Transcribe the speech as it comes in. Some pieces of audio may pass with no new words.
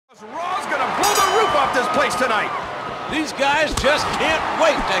Raw's gonna blow the roof off this place tonight. These guys just can't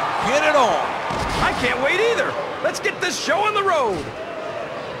wait to get it on. I can't wait either. Let's get this show on the road.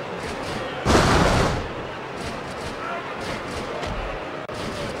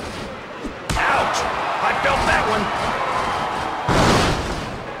 Ouch! I felt that one.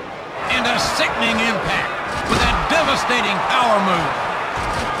 And a sickening impact with a devastating power move.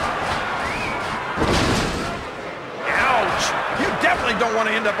 You definitely don't want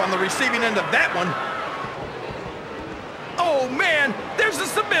to end up on the receiving end of that one. Oh, man, there's the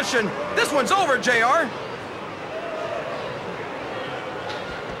submission. This one's over, JR.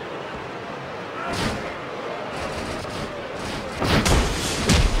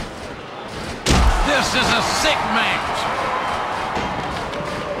 This is a sick match.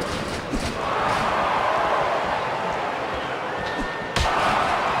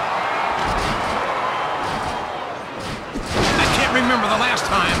 Remember the last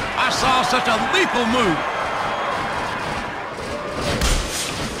time I saw such a lethal move.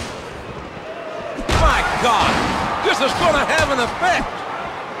 My God, this is going to have an effect.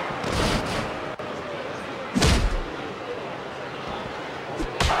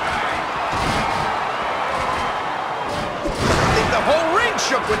 I think the whole ring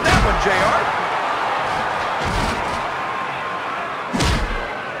shook with that one, JR.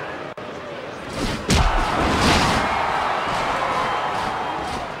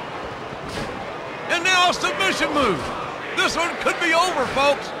 Submission move. This one could be over,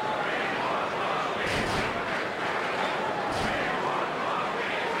 folks.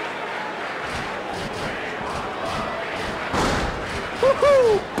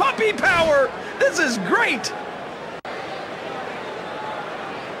 Woohoo! Puppy power! This is great!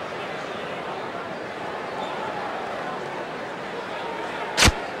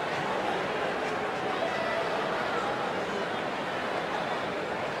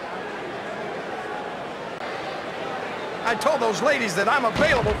 I told those ladies that I'm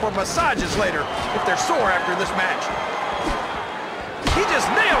available for massages later if they're sore after this match. He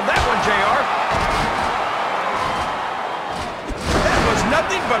just nailed that one, JR. That was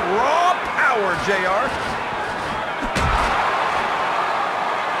nothing but raw power, JR.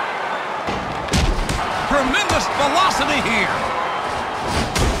 Tremendous velocity here.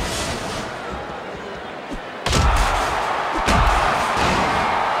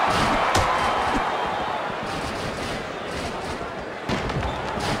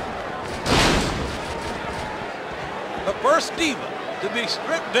 The first diva to be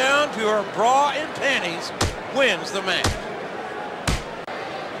stripped down to her bra and panties wins the match.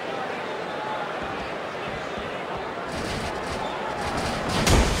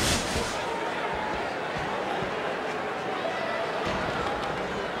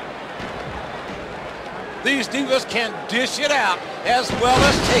 These divas can dish it out as well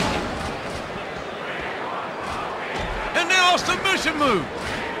as take it. And now a submission move.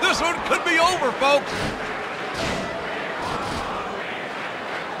 This one could be over, folks.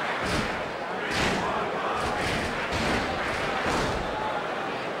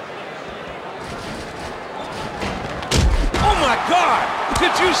 Oh my God!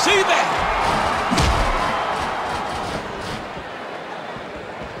 Did you see that?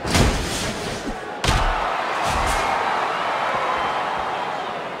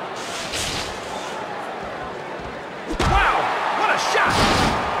 Wow! What a shot!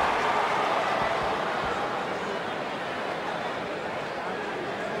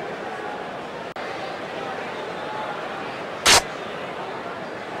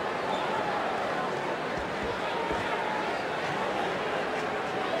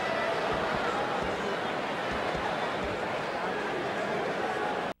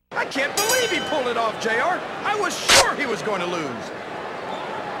 I can't believe he pulled it off, JR. I was sure he was going to lose.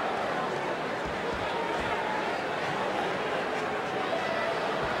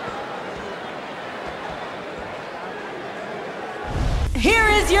 Here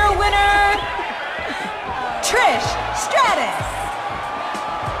is your winner, Trish Stratus.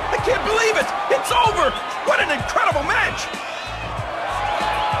 I can't believe it. It's over. What an incredible match.